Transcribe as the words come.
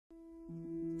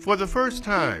For the first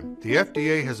time, the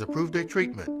FDA has approved a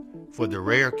treatment for the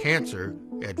rare cancer,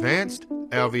 advanced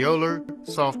alveolar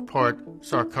soft part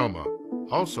sarcoma,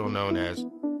 also known as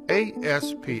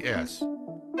ASPS.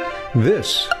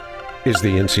 This is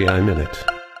the NCI Minute.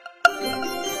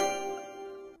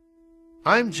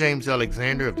 I'm James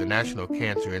Alexander of the National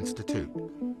Cancer Institute.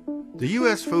 The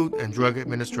U.S. Food and Drug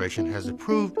Administration has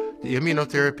approved the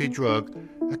immunotherapy drug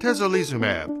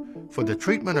atezolizumab for the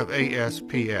treatment of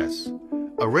ASPS,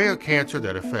 a rare cancer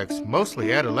that affects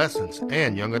mostly adolescents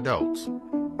and young adults.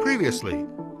 Previously,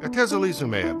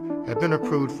 atezolizumab had been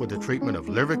approved for the treatment of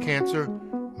liver cancer,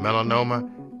 melanoma,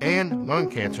 and lung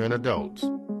cancer in adults.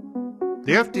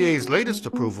 The FDA's latest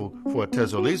approval for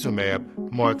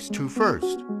atezolizumab marks two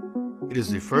firsts. It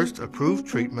is the first approved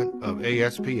treatment of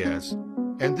ASPS,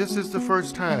 and this is the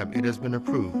first time it has been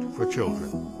approved for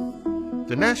children.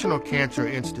 The National Cancer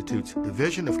Institute's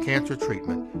Division of Cancer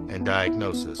Treatment and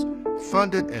Diagnosis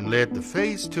funded and led the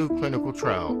Phase 2 clinical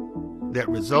trial that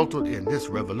resulted in this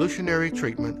revolutionary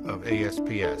treatment of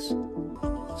ASPS.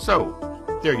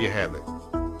 So, there you have it.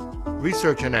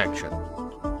 Research in action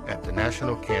at the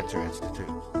National Cancer Institute.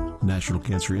 National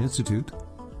Cancer Institute,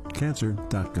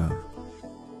 cancer.gov.